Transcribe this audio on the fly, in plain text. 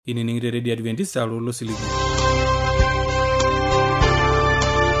Ininingire Radio Adventist Lolo Siligi.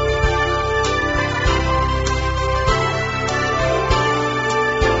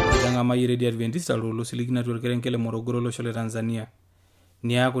 Janga mai Radio Adventist Lolo Siligi na tuelekele Morogoro lo shole Tanzania.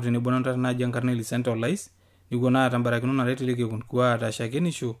 Ni yako tenibonanta na jankarneli Center Lice. Nigona tambarakino na reteleke kwa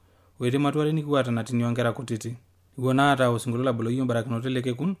atashakeni show. Wete matwale ni kwa tanatini wangera kutiti. Nigona ata usungulula boloyo barakino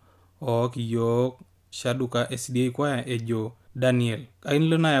teleke kun o kiyo shaduka SDA kwa ejo Daniel.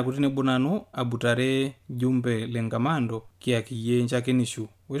 Kainilo na ya kutine bunano abutare jumbe lengamando kia kiye nchakenishu.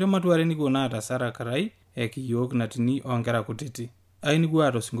 Wete matuare ni gona ata sara karai kiyo natini ongera kutiti. Aini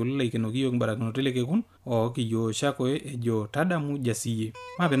guato singulula ikeno kiyo mbarakino teleke kun o kiyo shakoe ejo tadamu jasiye.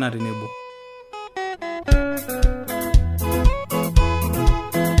 Mapenate nebo.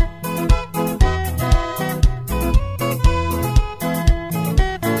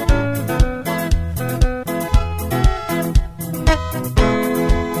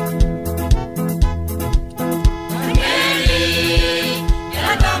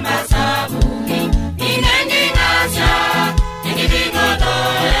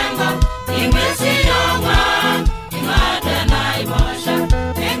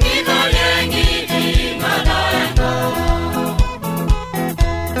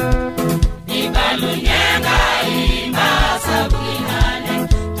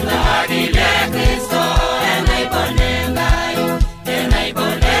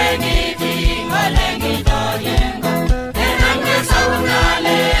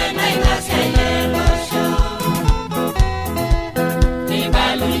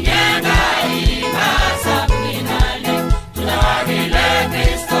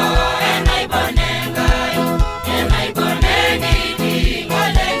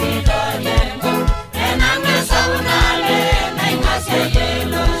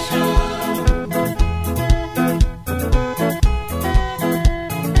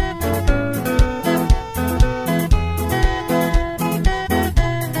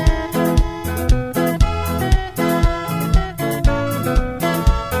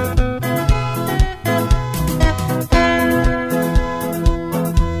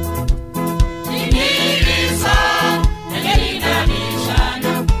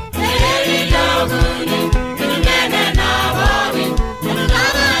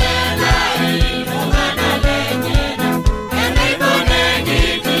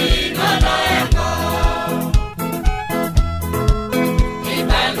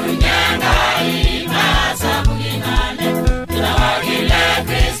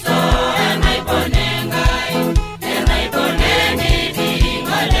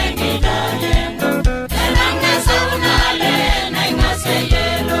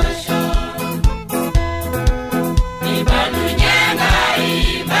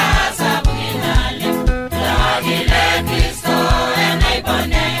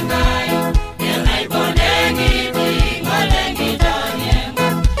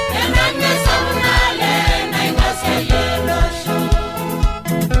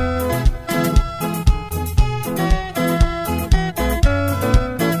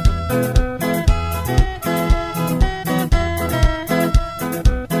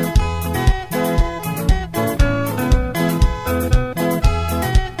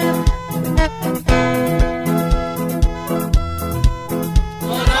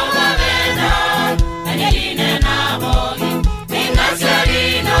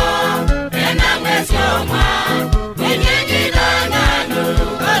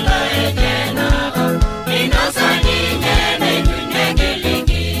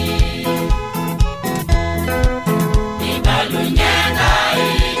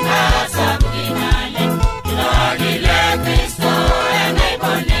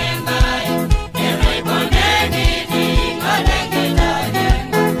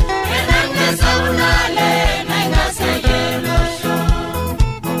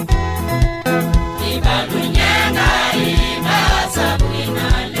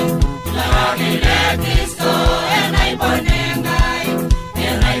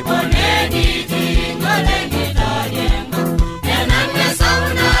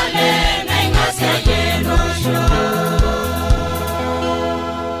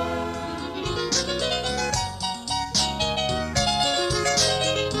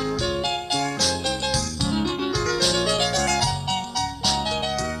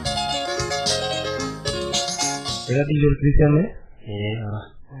 Era di Cristiano?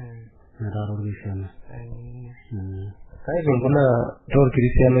 Era Cristiano. Sai che una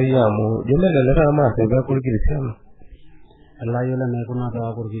Cristiano amo, io me la era ma se va col Cristiano. Allah yole me kuna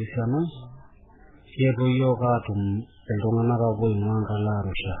da col Cristiano. Ye go yo ka tum elongana ka go nganga la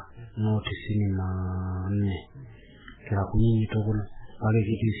rusha. No tisini ma ne. Kira kunyi to kake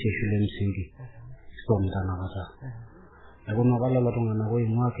kitii sii shule msingi somita nakata neponu apa lelo tung'anak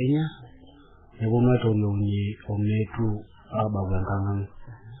oing'ua Kenya neponu aitoliounye ometu abau enkang' ang'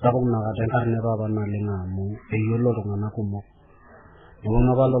 sapuk nakata enkarnet apa naleng amu eyiolo iltung'anak kumok neponu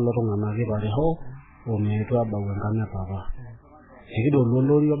apa lelo tung'anak ipareho ometu abau enkang' epapa ekidolu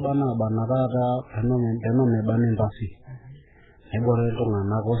olori oba nabana taata peno mebana empasi nebore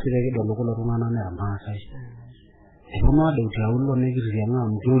iltung'anak osire kidolu kulo tung'anak nera Maasai neponu adou tiaulo nekirrianga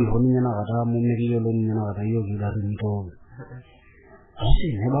amu kiurisho ninye nakata amu mekiyiolo ninye nakata yiok kidarini tooki asi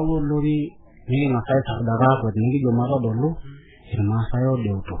nebau olori niking'as aisardaka akwet nikijo matodolu irmaasai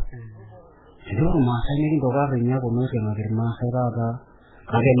odeuto etiu irmaasai nikintoki arrinye aponu aiteng'aki irmaasai taata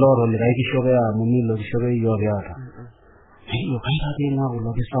kake loota olikae kishope amu milo kishope yiok kiata nikijo kaitati ing'ua kulo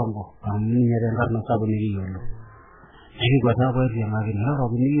kisongo amu ninye tenkarna sapuk nikiyiolo nikikweta apa aiteng'aki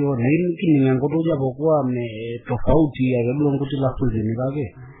nerorokini yiok nikining' enkutuk japokuwa tofauti ake duo nkuti lafuzini kake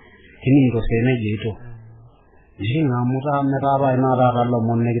kining'ito sii enejoito niking'amu metaa pae naa taata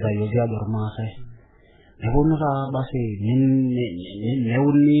lomon nekitayioki ajo irmaasai neponu taa basi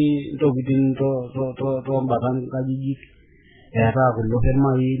neuni ntokitin tombata nkajijik eetaa kulo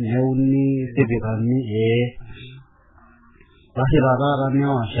hemai neuni sipikani basi taata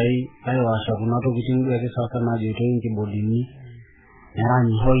newashai aiwasha kuna tokitin duo ekisasa najoitoi inkibodini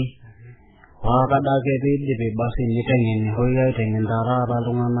neranyihoi wakadake piidipi basi niteng'enihoi aiteng'en taata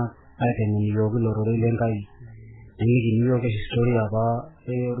iltung'anak aiteng'en iyiok ilo rorei lenkai nelikini yiok historia apa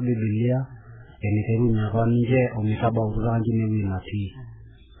orbibilia eniterunye apa ninche omitabautua nkinewueji natii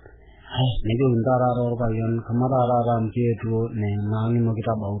nejokini taata orpayian kama taata amu kietuo neenang' ino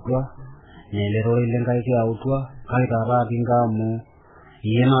kitabautua neele rorei lenkai kiyautua kake taata atinka amu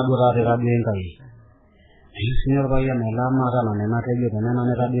iyie naaduo taata itaduo Enkai eyieu sinye orpayian ele amaata nanu enatejo tenena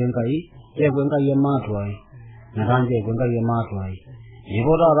naitaduo Enkai keeku Enkai emaatuai metaa nche eeku Enkai emaatuai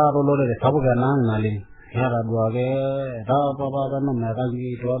nipo taata olorere sapuk enaang' naleng kiata duake etaa apa peno metaa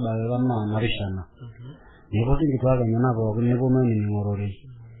nkituak dakika naapishana nipoti nkituak enyenak pookin neponu ainining' ororei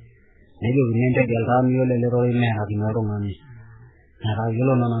nejokini entegel taa miyiolo ele rorei neerakini oltung'ani metaa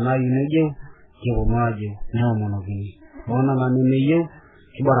yiolo nena naayieu nejeu kiponu aajeu neomonokini onena nemeyieu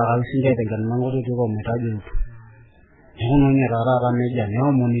kibarakaki sinche aiteng'en mankutitik ometajeutu neponu ninye taata nejia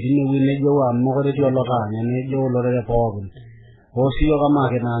neomoni tinewueji nejeu amu mekure etii olotaanya nejeu olorere pookin siyiok ama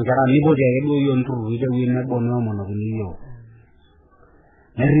kinaa nkera nipoti ake duo yiok nturruri tewueji nebo neomonokini yiok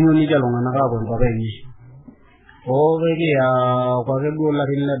nerrinyo ninche iltung'anak aapuo enkop enye pekiyaku ake duo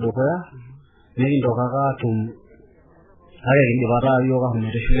ilarin ledukuya nikintoki ake atum kake kindipa taa yiok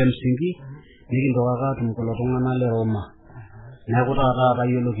ahomoita shule msingi nikintoki ake atum kulo tung'anak le Roma neeku taata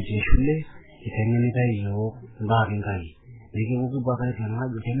yiolo kitii shule kiteng'enitai yiok imbaa Enkai nikipuo ake aiteng'en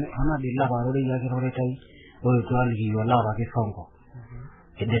ajo ena dii lapa rorei ake roreitai oetuo aliki yiok lapa kisongo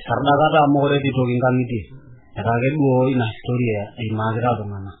kidisardakata amu mekure etii toki nkang'itie etaa ake duo ina historia eimaakita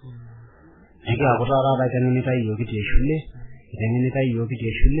iltung'anak nikiaku taata iteng'enitai yiok kitii shule iteng'enitai yiok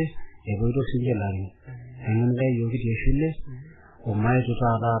kitii shule epoito sinche ilarin iteng'enitai yiok kitii shule omaitu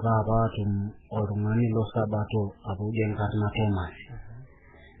taata apa atum oltung'ani losabato apa oji enkarna Thomas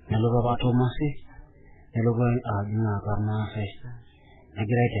nelotu apa Thomas nelotu ajing' apa Maasai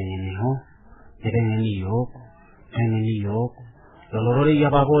negira aiteng'enisho niteng'eni yiok lelo rorei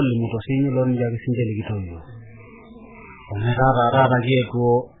apa olimuto siinye loninche ake sinche likito yiok ometaa taata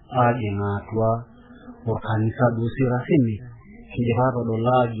kietuo aajing' atua orkanisa duo sii rasmi kidipa atodol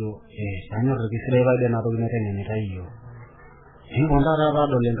ajo kanyorr irkisirai paida ena toki naiteng'enitai yiok nikiponu taata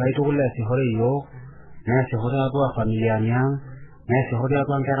adol Enkai tukul eesishore yiok neesishore atua familiani ang' neesishore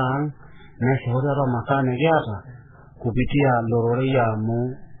atua nkera ang' neesishore atua masaa nikiata kupitia ilo rorei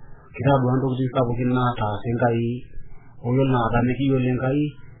amu kitadua ntokitin sapukin naataasa Enkai oyiolo nakata mekiyiolo Enkai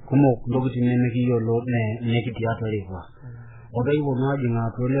kumok ntokitin nemekiyiolo nekitii atua erikwa opekiponu ajing'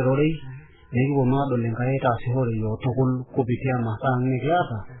 atua ele rorei nikiponu adol Enkai itaasishore yiok tukul kupitia masaa ang'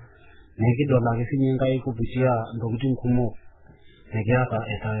 nikiata nikidol ake sinye Enkai kupitia ntokitin kumok nikiata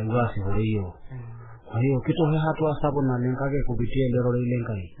etayeutua aasishore yiok kwa hiyo kitoki hatua sapuk naleng kake kupitia ele rorei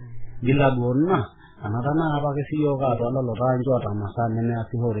lenkai bila duo na anatana apa ake siyiok atua lelo taanchi oota masaa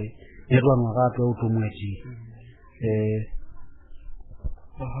nemeasishore netuanu ake atua utumu etii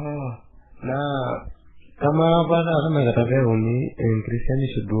naa kama apa taata inakata peeuni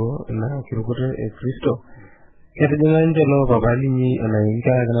enkristianisho duo ina kirukoto e Kristo ketijing'a ninche loo papa linyi enaa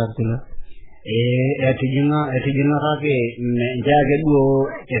nkeraki natisila etijing'a kake ninche ake duo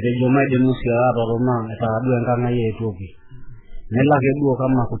etejo maidimu sii atotona etaa duo enkang' ai eetuoki nelo ake duo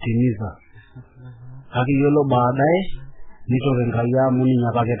kama kutimiza kake yiolo baadaye nitoki Enkai amu ninye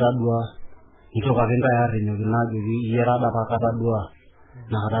apa kitadua nitoki ake Enkai arrinyoki naajoki iyie taa apa katadua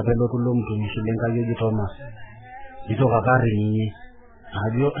nakata pelotu lo mtumishi lenkai oji Thomas nitoki akari ninye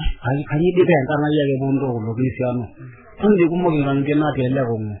ajo kanyidipe enkarna yake pundo kulo Kristiano tunji kumok inkang'itie natii ele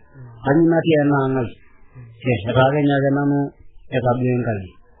kong'u kanyi natii ena ang'ai etaa kenya ake nanu etaduo Enkai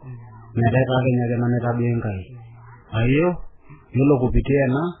metaa etaa kenya ake nanu etaduo Enkai ayo yiolo kupitia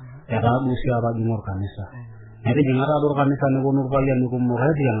ena etaa duo sii atijing'a orkanisa netijing'a taduo orkanisa neponu irpayiani kumok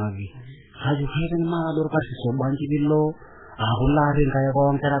aitiang'aki ajo kaiteng'ena taduo orkasisi obanji pilo aaku laari nkaik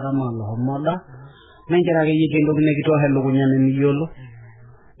oonkera kama lohomoda nenchere akeyie etii entoki nekitoosh elukunya nemiyiolo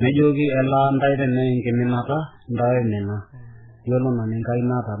nejoki elaa ntae tenee enkiminata ntae mina yiolo nanu Enkai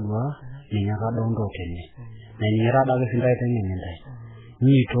natadua ninye kadonto tene na ninye tadake sintae teng'eni ntae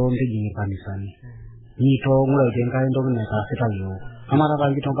nyiitoo ntijing'i irkanisani nyiitoo ng'uraitie Enkai entoki naitaasita yiok amaa taata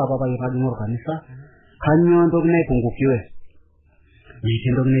nkitonka papai tajing'a orkanisa kanyoo entoki naipungukiwe metii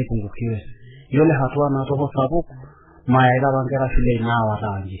entoki naipungukiwe yiolo hatua naatoko sapuk mayaita apa nkera shule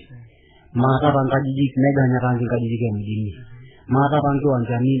naawataanji maata apa nkajijik neganyataanji nkajijik emjini maata apa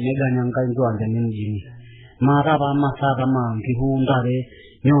nkiwanjani neganya nkiwanjani emjini maata apa masaa kama nkishu ntare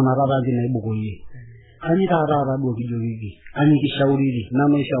nyoo natataanji naibukoyie kanyi taata duo kijokiki kanyi kishauriri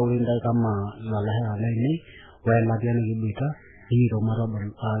namaishauri ntae kama lalahewa lainei weelatia nikiboita nikiito matodol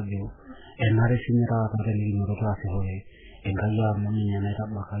ajo enare sinye taata tenikinyototo aasishore Enkai amu ninye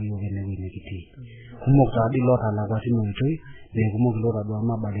naitabaka yiok enewueji nekitii kumok taadii lootalakwa tine oitoi nekumok ilootadua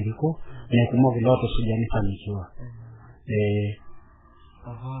mabadiliko nekumok ilootusuja nifanikiwa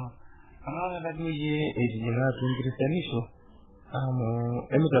Amaa taduo yie etijing'a atua enkristianisho amu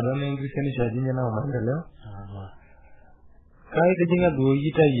emitodolu enkristianisho ajo ninye nayau maendeleo kai itijing'a duo yie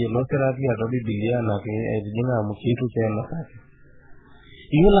tayiolo sirati atua Biblia enake etijing'a amu kiitu keenasaki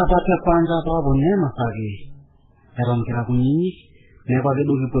yiolo apa te kwanza paaponu eenasaki eton kira kunyinyik neeku ake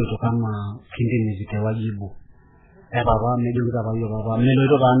duo kipoito kama kintimizite wajibu papa mejoki apa yiok papa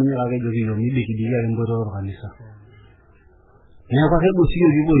meloito taa ninye kake ejoki yiok mibikibiki ake mpoito orkanisa neeku ake duo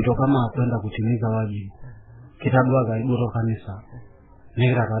siyiok kipoito kama kwenda kutimiza wajibu kitaduaka ake duo torkanisa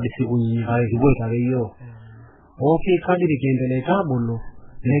nekira taadii sii kunyinyik kake kipoito ake yiok okay kadiri kiendeleita abulu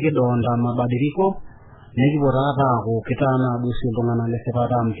nikidolta mabadiliko nekipuo taata aaku kitaa naaduo sii iltung'anak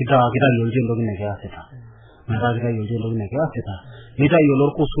lesipata amu kitayiolito entoki nekiasita metaa kitayiolito entoki nekiasita nitayiolo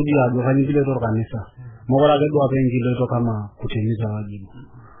orkusudi ajo kanyioo kiloito orkanisa mokure ake duo apa enkiloito kama kutimiza wajibu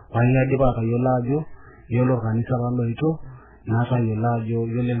pae aidipa atayiolo ajo yiolo orkanisa paloito natayiolo ajo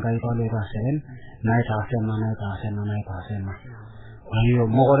yiolo Enkai paloito aseren naitaas ena ayo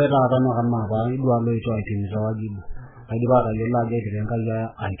mokure taata kama apa duo aloito aitimiza wajibu aidipa atayiolo ajo aidipa Enkai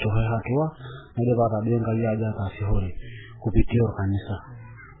aitohe hatua naidipa atadua Enkai ajo ataasishore kupitia orkanisa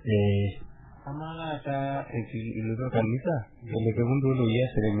Amaa taata iloito kanisa elekekun duo loyie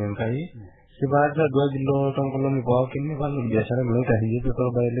aseremie Enkai sipaata duo kilo tonkolong'i pookin nipal biashara miloitasheyie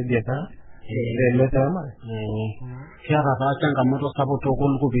torbae le biashara ele teramare kiata taa changamoto sapuk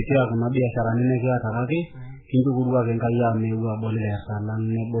tukul kupitia kuna biasharani nekiata kake kinchukuru ake Enkai ameeu abol ilairrat lang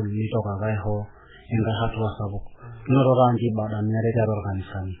nebol nitoki ake aisho enkae hatua sapuk kinoto taa nche ibadani are tiatua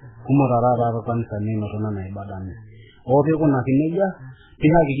irkanisani kumok taata irkanisani enoto nena ibadani piikunaki nejia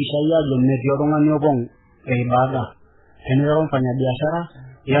pihakikisha yie ajo metii oltung'ani opong' ibada teniteru mfanya biashara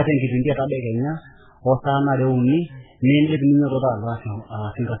iyata enkipindi etadekenya osaa nare uni niindip ninyototo alo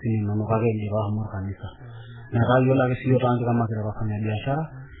aas inkasin inonok kake indipa ashomo orkanisa metaa yiolo ake siyiok taanche kama kira wafanya biashara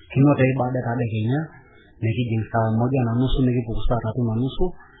kinoto ibada etadekenya nekijing' saa moja na nusu nikipuku saa 3:30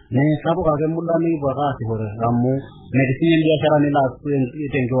 nesapuk ake muda nikipuo ake aasishore amu metii sinye biashara nilo aas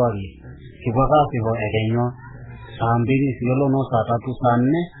tenkewarie kipuo ake aasisho ekenyu saa 2 yiolo noo saa 3 saa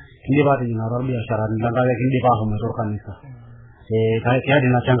 4 kindipa atijing'ata orbiasharani lang kake kindipa ashomoita orkanisa kiata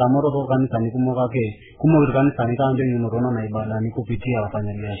ina changamoto torkanisani kumok ake kumok irkanisani taanche enoto nena ibadani kupitia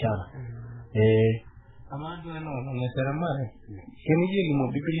wafanya biashara Amaa duo ena seremare kenijo elimu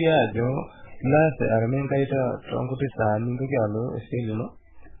Biblia ajo ilaas arame Enkai toonkuti saani nintoki alo esiai lino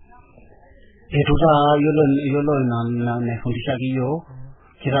etu taa yiolo ina naifundishaki yiok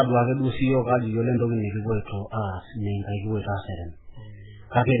kitaduake duo siyiok ajo yiolo entoki nikipuoito aas naa Enkai kipuoito aserem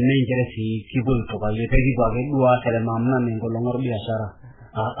kake menchere sii kipuoito paye pekipuo ake duo aserem amu nana enkolong' orbiashara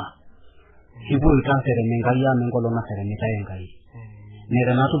kipuoito aserem Enkai amu enkolong' naseremitae Enkai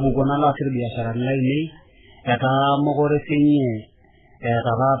netenatupukuo nalo aas irbiasharani lainei etaa mokure sinye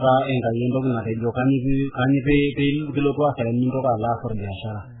eeta taata Enkai entoki natejo kanyioo pilotu aserem nintoki alo aas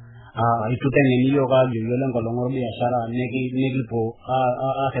orbiashara itu teng'eni yiok ajo yiolo enkolong' orbiashara nekipuo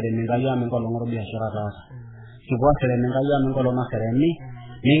aserem Enkai amu enkolong' orbiashara taata kipuo aserem Enkai amu enkolong' naseremi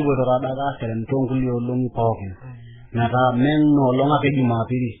nikipuoito taadake aserem toonkulie olong'i pookin metaa menoolong' ake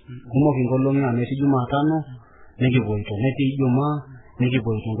Jumapili kumok inkolong'i amu etii Jumatano nikipuoito netii Ijumaa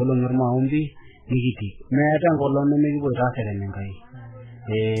nikipuo tongolong ormaombi nikitik meeta enkolong nemikipuo aserem Enkai.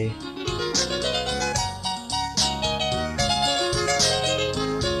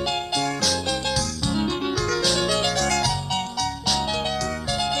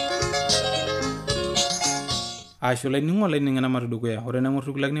 Asho lainingo lainingana matudukuya ore nangor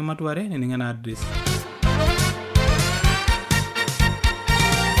tukulakini matuare neningana address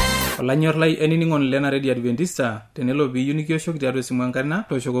Olanyor lai eniningon lena Radio Adventista tenelo piyu nikioshoki tiatua simu enkarna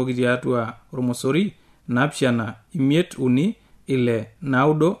toshokoki tiatua ormosori 753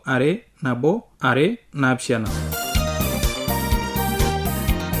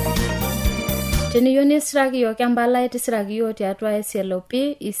 Teniyo nisiraki yo kambala itisiraki yo tiatua SLOP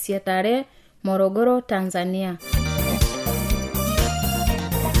Isietare Morogoro, Tanzania.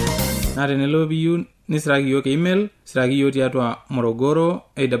 Na tenelo piyu nisiraki yo email siraki yo tiatua Morogoro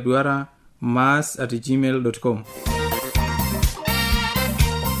awr@gmail.com.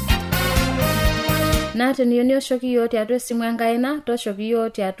 Na teniyo nioshoki yo tiatua simu enkaina toshoki yo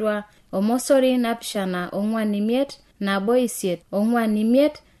tiatua omosori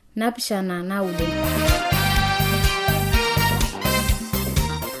 745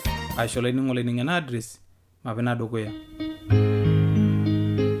 Asho lainingo lainingana address mapena dukuya.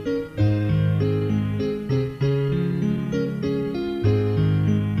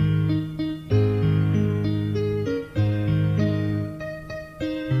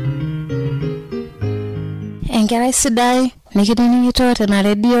 Enkerai sidai nikitiningito tena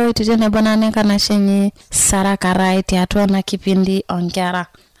radio ititene bonane kanashenyi Sara Karai tiatua na kipindi onkera.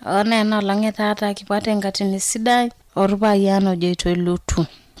 Ona ena longe tata kipate nkatini sidai orupayiano jeito lutu.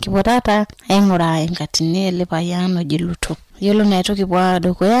 Kipotata aingura enkatini elepayiano jilutu. Yolo naito kipwa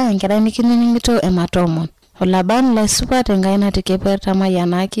dukuya enkerai nikitiningito ematomon. Olaban la supa tengaina tikeperta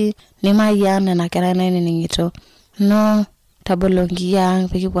mayanaki ni mayana na kerai nainingito. No tabolongia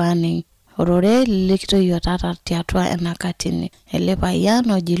pikipwani. Orore likito yotata tiatua enakatini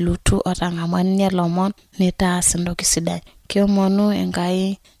elepayiano jilutu otangamani lomon nitaas ndoki sidai. Kiomonu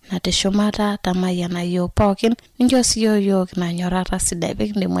Enkai nateshomata tamayana yo pokin ninjosiyo yo kinanyorata sidai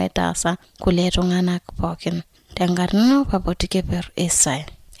pikindimu aitaasa kulie tung'anak pokin. Tenkarno papotikeper Esai.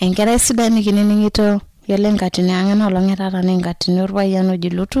 Enkerai sidai nikininingito yole enkatini ang'ena olong'etata nenkatini orpayiano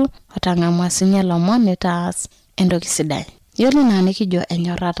jilutu otangamwasinye lomon nitaas endoki sidai. Yole na nikijo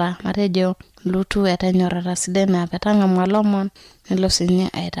enyorata matejo lutu etanyorata sidai na petangamwa lomon nilo sinye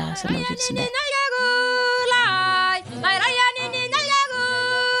aitaas endoki sidai.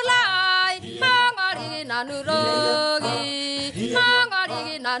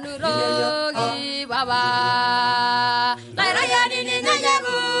 Nanurogi baba laira yani ni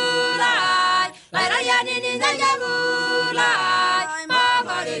nyagula laira yani ni nyagula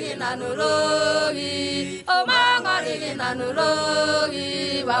mangari nanurogi o mangari nanurogi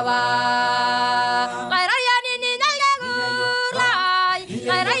baba laira yani ni nyagula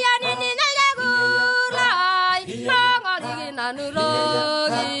laira yani ni nyagula mangari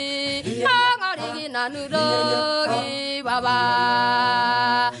nanurogi baba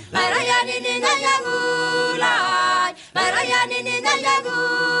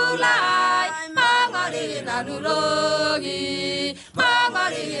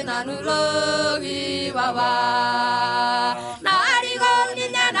nanurogi baba nari goni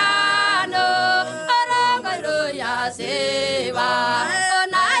nano arangaro ya seva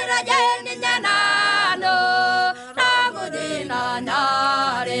onaira jeni nano ragudina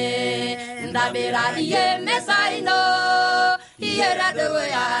nare ndabira yemesaino yerado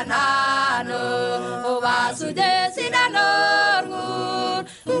ya nano obasude sidanor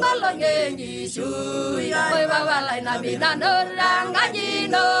ngolongengi shui oi baba laina binano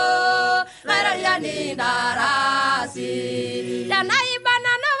rangajino laira yani darasi yanai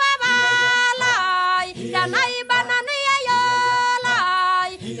banano baba lai yanai banano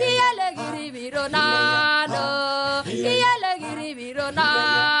yayolai yelegiri bironano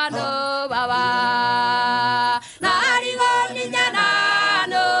baba nari goni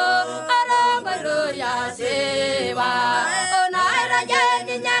nyanano arangoro ya seva onaira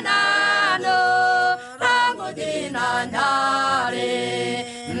jeni nyanano rangudina nare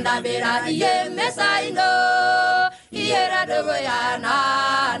ndabira yemesaino yerado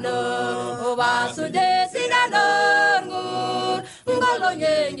yanano obasude sinanongu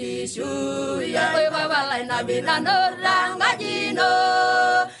ngolongengi shuya oi baba laina binano rangajino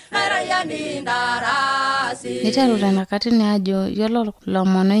Nitaruta nakatini ajo yolo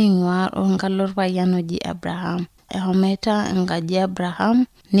lomono ing'ua onkalor payiano ji Abraham. Ehometa enkaji Abraham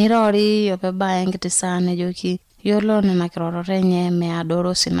nirori yopeba enkitisane joki yolo nena kirorote nye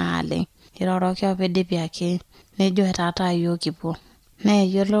meadoro sinale. Iroroki opedipi ake nejo etata yo kipo.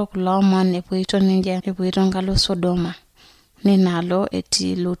 neyiolo kulo omon epuoito ninche epuoito nkalo Sodoma ninaalo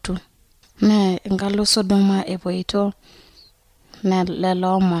etii Lutu. Nkalo Sodoma epuoito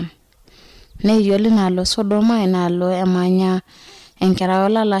lelo omon. Neyiolo inaalo Sodoma inaalo emanya enkerai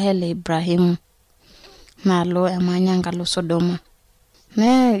olalahe le Ibrahimu. Naalo emanya nkalo Sodoma.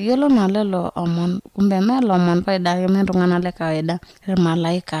 Yiolo na lelo omon kumbe melo omon faida ake mentung'anak le kawaida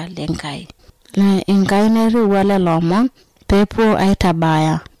irmalaika lenkai. Enkai nairiwua lelo omon peepuo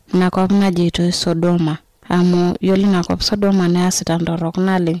aitabaya inakop najoitoi Sodoma amu yiolo inakop Sodoma neasita ntorok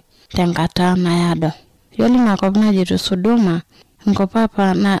naleng tenkata naado. Yiolo inakop najoitoi Sodoma enkop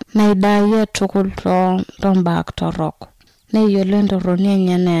apa naidayie tukul tombaak torok. Neyiolo entorroni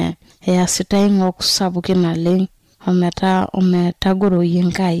enye easitai ng'ok sapukin naleng ometagoroyie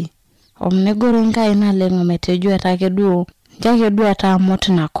Enkai. Omnegoro Enkai naleng ometejo etake duo etamot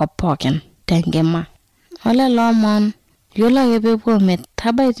inakop pookin tenkima. Olelo omon yiolo ake peepuo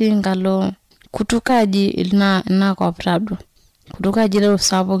metabaiki nkalo kutukaji inakop tado. Kutukaji leo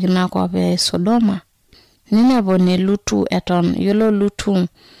sapuk inakop Sodoma. Ninepu ne Lutu eton yiolo Lutu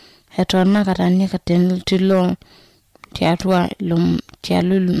eton nakatani tilo tiatua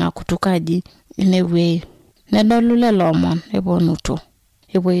tialulu na kutukaji inewei. Nedolu lelo omon eponuto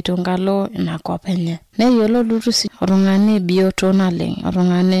epuoito nkalo inakop enye. Neyiolo Lutu si oltung'ani bioto naleng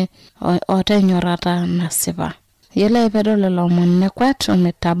oltung'ani otenyorata nasipa. Yiolo pedol lelo omon nekwet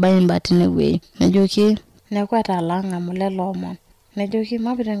ometabai mbati inewei. Nejoki nekwet alang amu lelo omon. Nejoki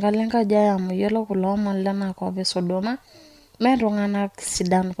mapita nkalo enkaji ai amu yiolo kulo omon lenakop Sodoma metung'anak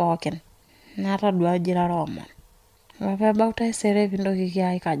sidan pookin. Natadua jirara omon. Mapebau taisere pintoki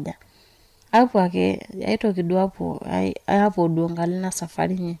aikaja. Apuo ake aitoki duo apuo duo nkalo ina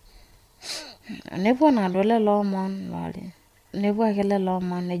safari inyi. Nepuo nado lelo omon wale. Nepuo ake lelo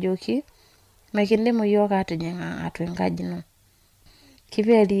omon nejoki mekindimu yiok atijing'a atua enkaji ino.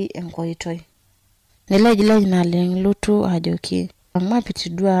 Kiperi enkoitoi. Nelejilej naleng Lutu ajoki mapiti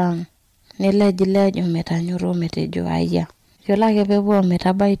duo ang. Nelejilej ometanyoro metejo ayia. Yiolo ake pepuo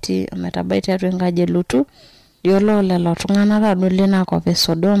metabaiti atua enkaji Lutu. Yiolo lelo tung'anak tado linakop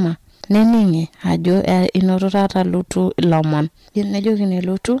Sodoma nening'e ajo inoto taata Lutu ilomon. Nejoki ne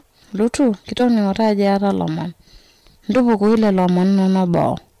Lutu kitoning'o ajo eata lomon. Ntupuku lelo omon inonok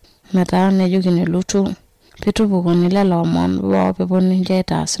boo. Metaa nejoki ne Lutu pitupukuni lelo omon boo peeponu ninche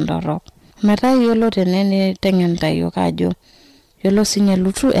aitaas ntorok. Metaa yiolo tenene teng'enita yiok ajo yiolo sinye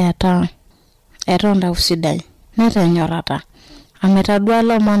Lutu eeta ontau sidai netenyorata. Ametadua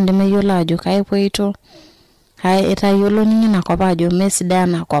lomon lemeyiolo ajo kaipoito etayiolo ninye inakop ajo mesidai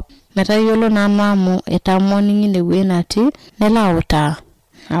enakop. Metayiolo nanu amu etamo ninye inewei natii nelo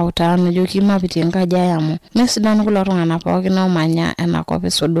autaa nejoki mapitie enkaji ai amu mesidan kulo tung'anak pookin omanya enakop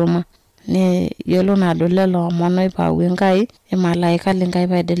Sodoma. Yiolo nado lelo omon oipau Enkai imalaika lenkai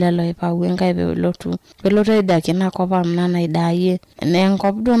paidip lelo oipau Enkai pelotu aidaki inakop amna naidayie.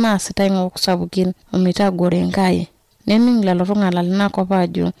 Enkop duo naasitai ng'ok sapukin omitagoro Enkai. Nening lelo tung'anak linakop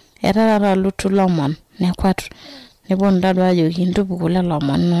ajo etata Lutu lomon nekwat. Neponu tado ajoki ntupuku lelo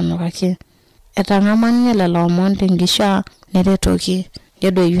omon inonok ake. Etang'ama ninye lelo omon tenkishaa neretoki.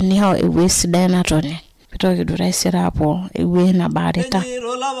 Yedo yuni hao ewei sidai natoni. Pitoki duo taisere apuo ewei nabarita.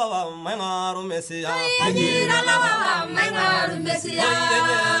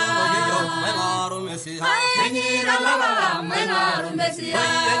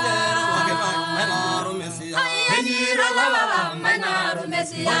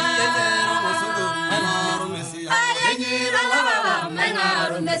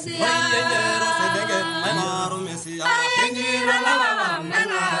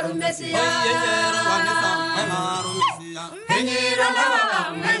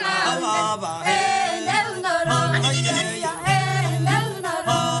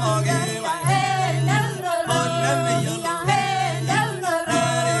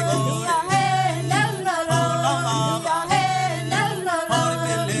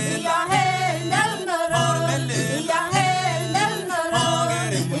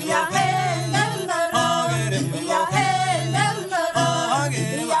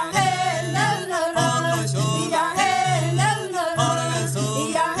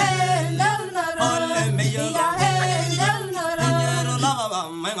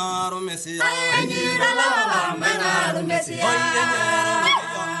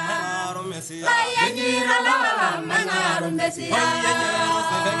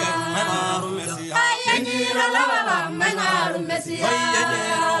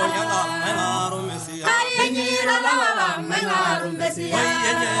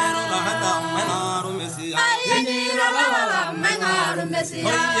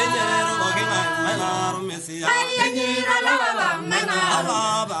 Messia. Ayanyira lava menaro.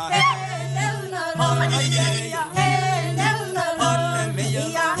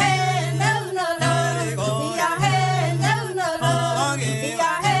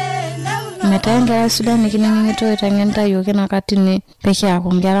 Metengera suda nikiningito itengenta yoke nakatini peke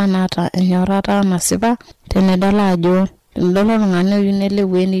yako ngera nata enyorata nasipa tenedala ajo ndolo ngane yunele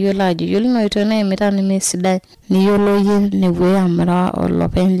weni yolaji yulino itone emitani mesidai ni yoloye newe amra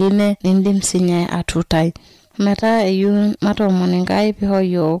olopenline nindim sinya atutai meta eyu mato moningai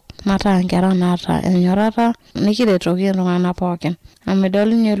pihoyo mata ngera nata enyorata nikiretoki ndongana poken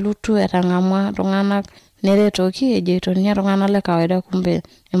amedoli nyelutu etangamwa ndongana neretoki ejeitonia tungana le kawaida kumbe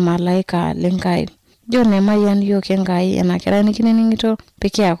malaika lenkai jone mayan yoke ngai enakera nikiningito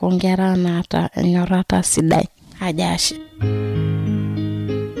peke yako ngera nata enyorata sidai ajashi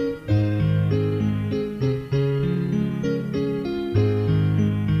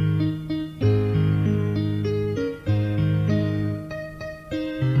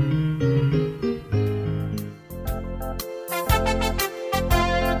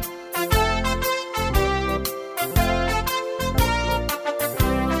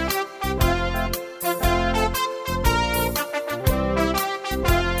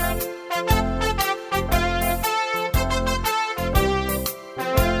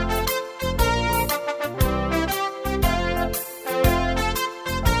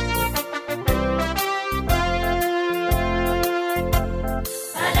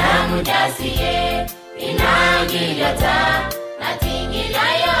Mudasiye inagilata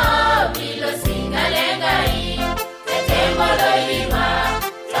natingilayo bilo singalengai tetembolo ilima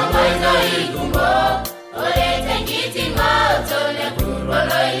tongozo igumbo ole tengiti ngoto le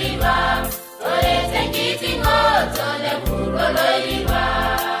kurolo ilima ole tengiti ngoto le kurolo ilima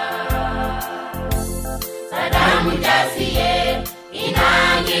Mudasiye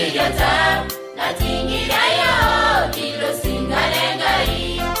inagilata natingilayo bilo singalengai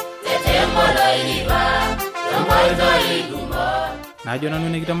najo nanu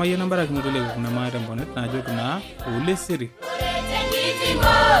nikitamayo nambara kimutole kuna mara mbonet najo kuna ule siri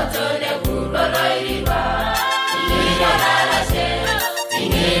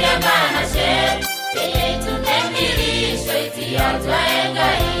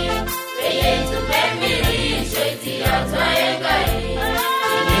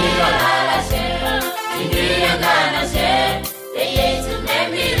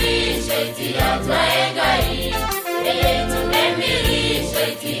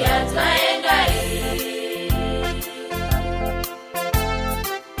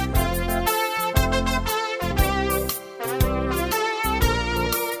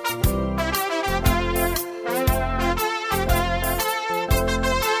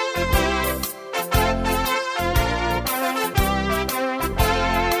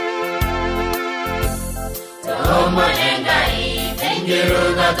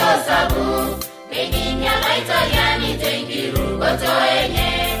Sabu, Beginya Italiani, Tengiru,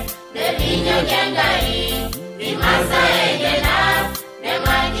 Gotoene, the Vigno Gangai, Vimasa Egena, the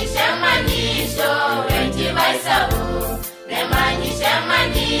Mani Shamanisho, Venti by Sabu, the Mani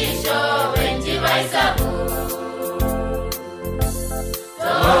Shamanisho, Venti by Sabu.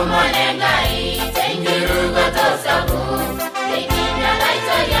 Tomonengai, Tengiru, Goto Sabu, Beginya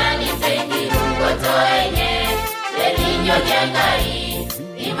Italiani, Tengiru, Gotoene, the Vigno Gangai.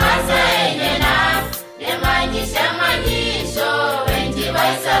 Imasa engena, nemanyisha manisho, wenji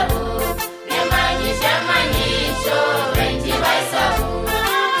baisabu, nemanyisha manisho, wenji baisabu.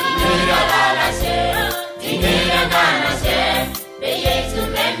 Tingira lalashe, tingira ganashe, beyetu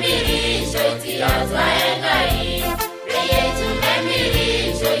membirisho, iti atwae.